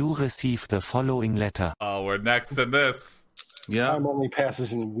later, you receive the following letter. Oh, we're next in this. Yeah. Time only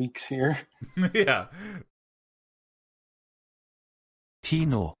passes in weeks here. Yeah.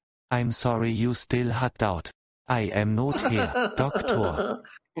 Tino, I'm sorry you still had doubt. I am not here, doctor.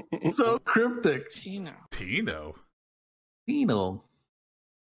 So cryptic. Tino.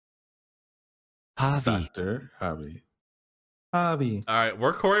 Harvey. Dr. Harvey. All right,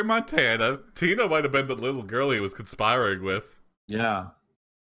 we're Corey Montana. Tino might have been the little girl he was conspiring with. Yeah.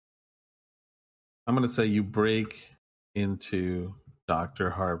 I'm going to say you break into Dr.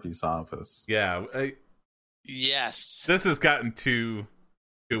 Harvey's office. Yeah. Yes. This has gotten too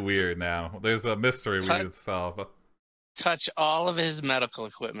weird now. There's a mystery we need to solve. Touch all of his medical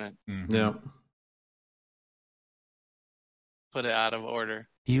equipment. Mm-hmm. Yeah. Put it out of order.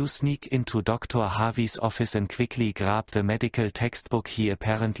 You sneak into Dr. Harvey's office and quickly grab the medical textbook he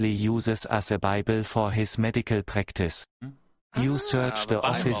apparently uses as a Bible for his medical practice. You search the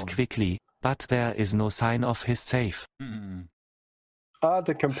office quickly, but there is no sign of his safe. Odd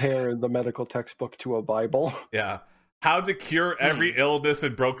to compare the medical textbook to a Bible. Yeah. How to cure every illness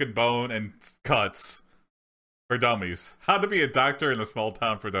and broken bone and cuts for dummies. How to be a doctor in a small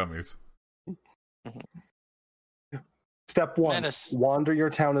town for dummies. Step 1, wander your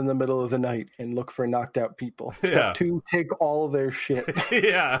town in the middle of the night and look for knocked out people. Step 2, take all of their shit.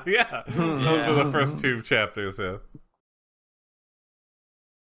 Yeah. Those are the first 2 chapters, yeah.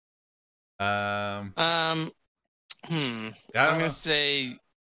 I'm gonna say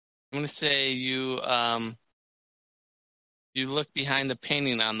you you look behind the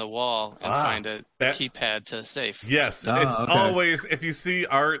painting on the wall and find a keypad to the safe. Yes, it's always, if you see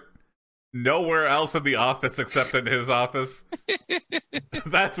art nowhere else in the office except in his office,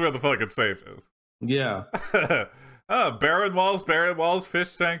 that's where the fucking safe is. Yeah. Barren walls,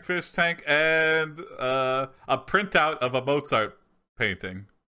 fish tank, and a printout of a Mozart painting.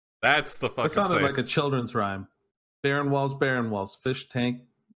 That's the fucking safe. It sounded like a children's rhyme. Barren walls, fish tank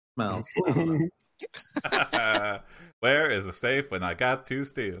smells. Where is the safe when I got to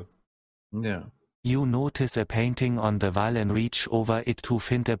steal? Yeah. You notice a painting on the wall and reach over it to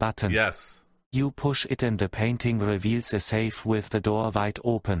find a button. Yes. You push it and the painting reveals a safe with the door wide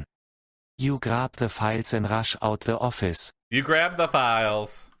open. You grab the files and rush out the office. You grab the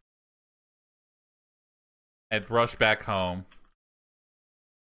files and rush back home.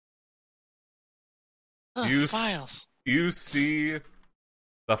 Files. You see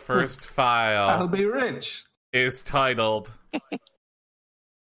the first file. I'll be rich. Is titled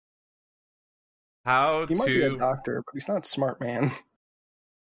He might be a doctor, but he's not a smart man.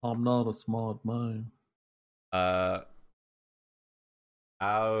 I'm not a smart man. How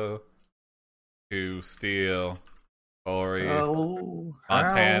to steal Corey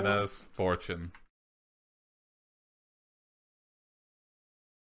Montana's fortune.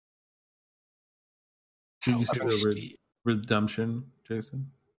 Did you see the redemption,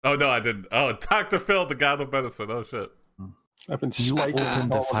 Jason? Oh, no, I didn't. Oh, Dr. Phil, the god of medicine. Oh, shit. You open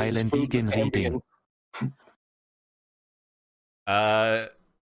the file and begin reading.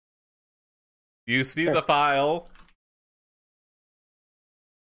 You see the file.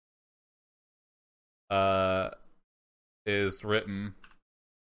 Is written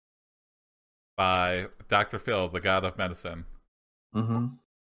by Dr. Phil, the god of medicine. Mm-hmm.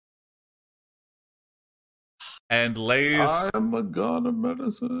 And lays... I am a god of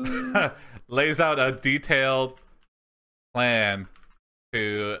medicine. Lays out a detailed plan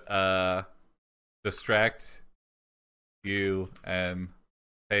to distract you and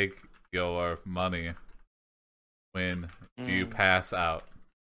take your money when you pass out.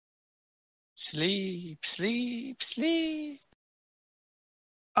 Sleep.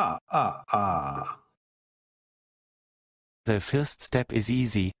 The first step is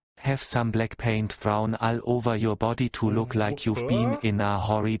easy. Have some black paint thrown all over your body to look like you've been in a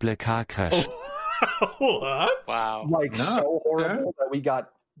horrible car crash. What? Wow. Like so horrible that we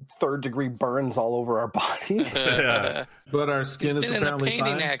got 3rd-degree burns all over our body. Yeah. But our skin is apparently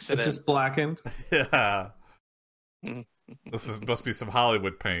fine. Accident. It's just blackened. Yeah. Must be some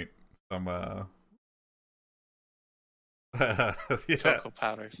Hollywood paint. Some Cocoa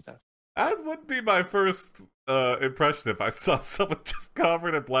powder stuff. That would be my first impression if I saw someone just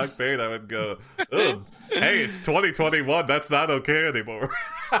covered in black paint. I would go, ugh. Hey, it's 2021. That's not okay anymore.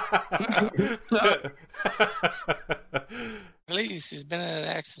 Please, he's been in an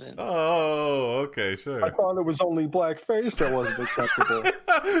accident. Oh, okay, sure. I thought it was only blackface that wasn't acceptable.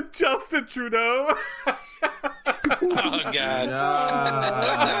 Justin Trudeau. Oh, God.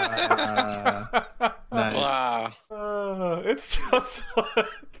 Nice. Wow. It's just...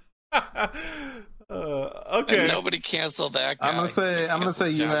 okay. And nobody canceled that guy. I'm gonna say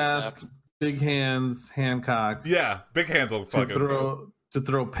you ask Big Hands Hancock. Yeah, Big Hands will fucking to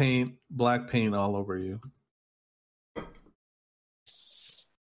throw black paint all over you.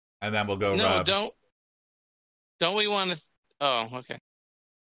 And then we'll go. No, Rob. don't we want to? Oh, okay.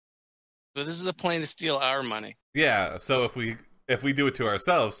 But this is a plan to steal our money. Yeah. So if we do it to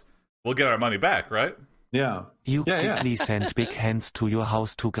ourselves, we'll get our money back, right? Yeah. You quickly send Big Hands to your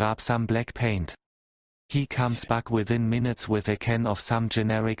house to grab some black paint. He comes back within minutes with a can of some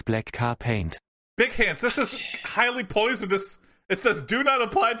generic black car paint. Big Hands, this is highly poisonous. It says do not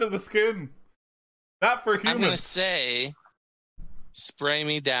apply to the skin. Not for humans. I'm going to say, spray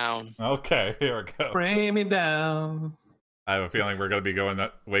me down. Okay, here we go. Spray me down. I have a feeling we're going to be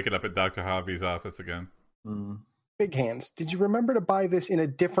waking up at Dr. Harvey's office again. Big Hands, did you remember to buy this in a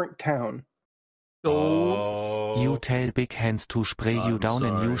different town? Oh. You tell Big Hands to spray you down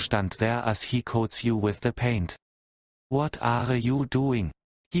and you stand there as he coats you with the paint. What are you doing?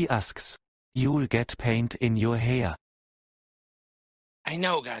 He asks. You'll get paint in your hair. I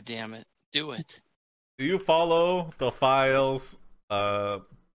know, goddammit. Do it. Do you follow the file's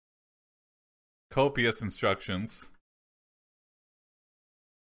copious instructions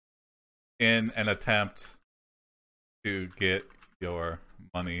in an attempt to get your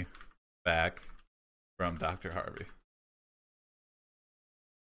money back from Dr. Harvey?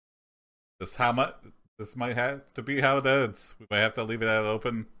 This might have to be how it ends. We might have to leave it out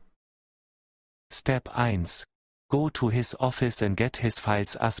open. Step 1. Go to his office and get his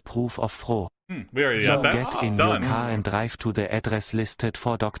files as proof of fraud. We already got that. Get in Done. your car and drive to the address listed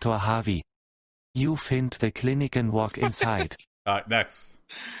for Dr. Harvey. You find the clinic and walk inside. Alright, next.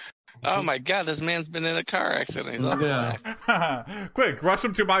 Oh my God, this man's been in a car accident. He's all black. Quick, rush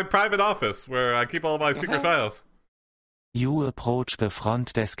him to my private office where I keep all my secret files. You approach the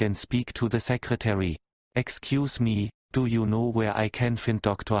front desk and speak to the secretary. Excuse me, do you know where I can find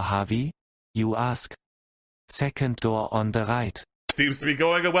Dr. Harvey? You ask. Second door on the right. Seems to be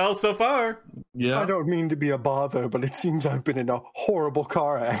going well so far. Yeah. I don't mean to be a bother, but it seems I've been in a horrible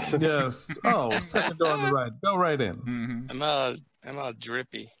car accident. Yes. Oh, second door on the right. Go right in. Mm-hmm. I'm all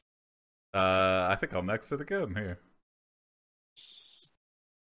drippy. I think I'll next it again here.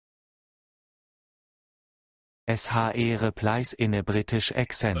 SHE replies in a British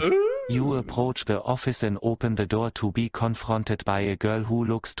accent. Ooh. You approach the office and open the door to be confronted by a girl who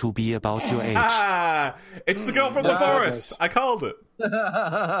looks to be about your age. Ah, it's the girl from the forest. I called it.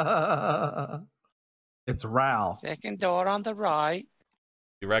 It's Ral. Second door on the right.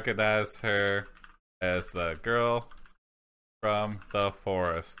 You recognize her as the girl from the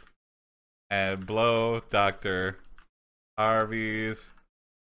forest. And blow Dr. Harvey's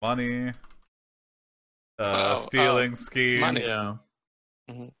money stealing scheme money. Yeah.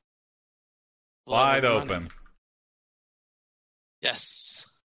 Mm-hmm. wide open. Money. Yes.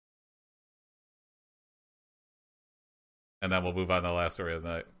 And then we'll move on to the last story of the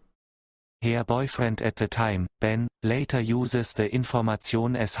night. Her boyfriend at the time, Ben, later uses the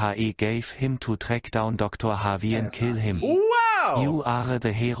information SHE gave him to track down Dr. Harvey and kill him. Wow! You are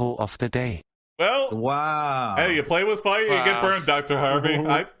the hero of the day. Well, wow. Hey, you play with fire, you get burned, Dr. Harvey.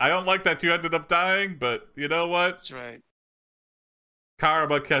 I don't like that you ended up dying, but you know what? That's right.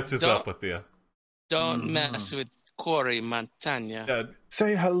 Karma catches up with you. Don't mess with Corey Montagna.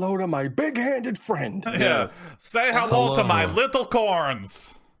 Say hello to my big-handed friend. Yeah. Say hello to my little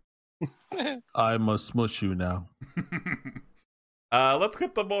corns. I must smush you now. Let's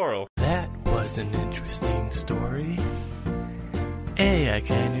get the moral. That was an interesting story. Aya,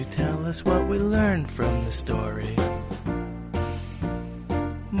 can you tell us what we learned from the story?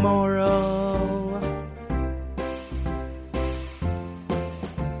 Moral.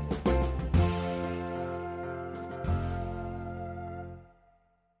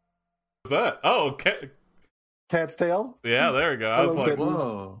 What's that? Oh, Cat's tail? Yeah, there we go. I was like,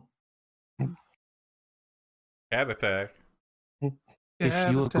 whoa. Cat attack.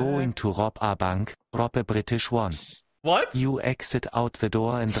 If you're going to rob a bank, rob a British one. What? You exit out the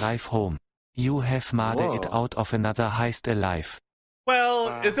door and drive home. You have made it out of another heist alive.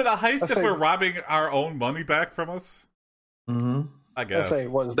 Well, is it a heist if we're robbing our own money back from us? Mm-hmm. I guess.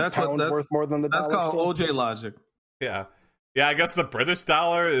 That's worth more than the dollar? That's called OJ logic. Yeah. Yeah, I guess the British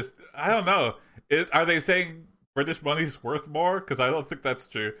dollar is... I don't know. Are they saying British money's worth more? Because I don't think that's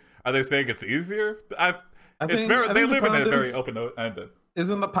true. Are they saying it's easier? They live in a very open-ended.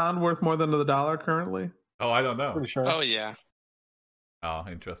 Isn't the pound worth more than the dollar currently? Oh, I don't know. Pretty sure. Oh yeah. Oh,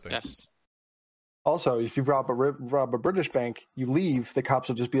 interesting. Yes. Also, if you rob a British bank, you leave, the cops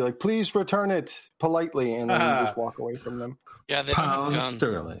will just be like, please return it politely, and then you just walk away from them. Yeah, they don't have guns.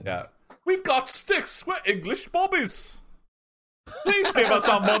 Sterling. Yeah. We've got sticks. We're English bobbies. Please give us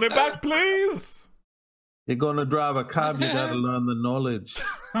our money back, please. You're going to drive a cab, you got to learn the knowledge.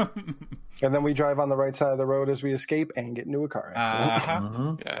 And then we drive on the right side of the road as we escape and get into a car accident.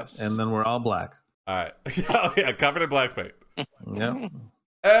 Mm-hmm. Yes. And then we're all black. All right. Oh, yeah, covered in black paint. Yeah.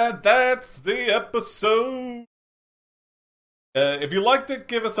 And that's the episode. If you liked it,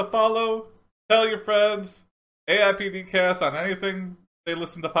 give us a follow. Tell your friends. AIPDcast on anything they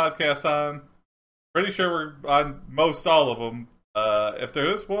listen to podcasts on. Pretty sure we're on most all of them. If there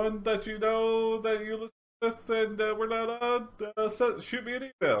is one that you know that you listen with and we're not on, shoot me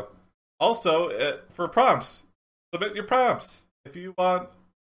an email. Also, for prompts, submit your prompts. If you want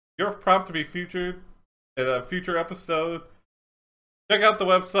your prompt to be featured in a future episode, check out the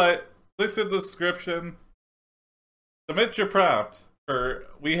website. Links in the description. Submit your prompt.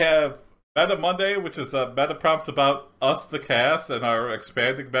 We have Meta Monday, which is meta prompts about us, the cast, and our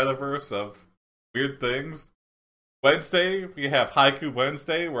expanding metaverse of weird things. Wednesday, we have Haiku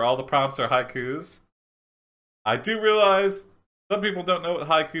Wednesday, where all the prompts are haikus. I do realize some people don't know what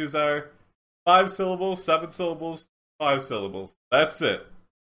haikus are. 5 syllables, 7 syllables, 5 syllables. That's it.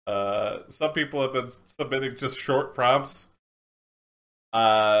 Some people have been submitting just short prompts.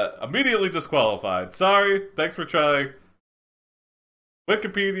 Immediately disqualified. Sorry, thanks for trying.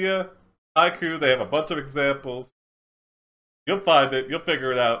 Wikipedia, haiku, they have a bunch of examples. You'll find it, you'll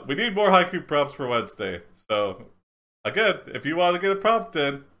figure it out. We need more haiku prompts for Wednesday. So, again, if you want to get a prompt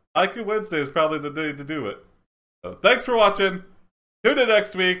in, Haiku Wednesday is probably the day to do it. So, thanks for watching. Tune in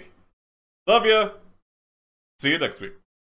next week. Love ya. See you next week.